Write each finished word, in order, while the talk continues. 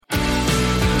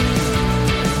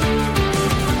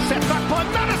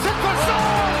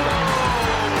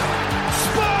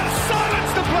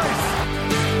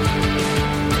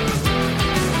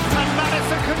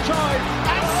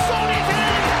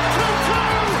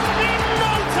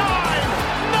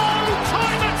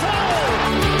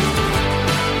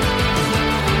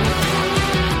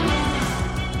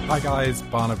guys,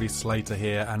 Barnaby Slater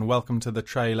here, and welcome to the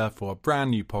trailer for a brand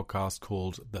new podcast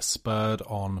called the Spurred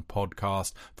On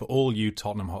Podcast for all you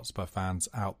Tottenham Hotspur fans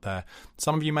out there.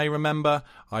 Some of you may remember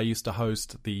I used to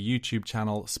host the YouTube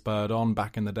channel Spurred On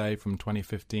back in the day from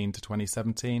 2015 to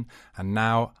 2017, and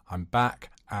now I'm back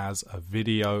as a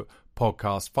video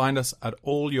podcast. Find us at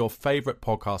all your favourite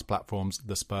podcast platforms,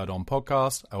 the Spurred On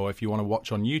Podcast, or if you want to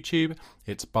watch on YouTube,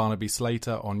 it's Barnaby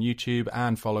Slater on YouTube,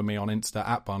 and follow me on Insta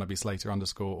at Barnaby Slater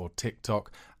 _ or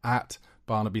TikTok at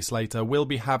Barnaby Slater. We'll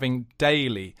be having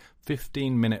daily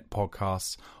 15-minute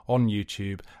podcasts on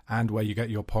YouTube and where you get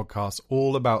your podcasts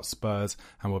all about Spurs,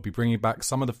 and we'll be bringing back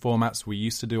some of the formats we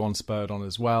used to do on Spurred On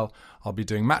as well. I'll be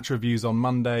doing match reviews on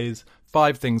Mondays,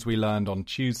 5 things we learned on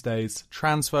Tuesdays,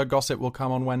 transfer gossip will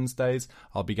come on Wednesdays,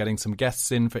 I'll be getting some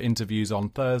guests in for interviews on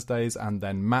Thursdays, and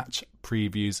then match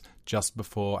previews just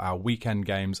before our weekend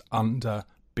games under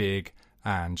Big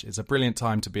Ange. It's a brilliant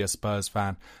time to be a Spurs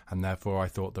fan, and therefore I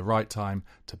thought the right time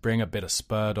to bring a bit of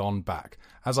Spurred On back.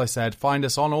 As I said, find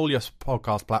us on all your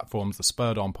podcast platforms, the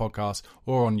Spurred On Podcast,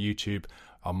 or on YouTube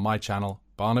on my channel,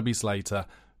 Barnaby Slater.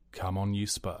 Come on, you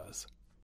Spurs.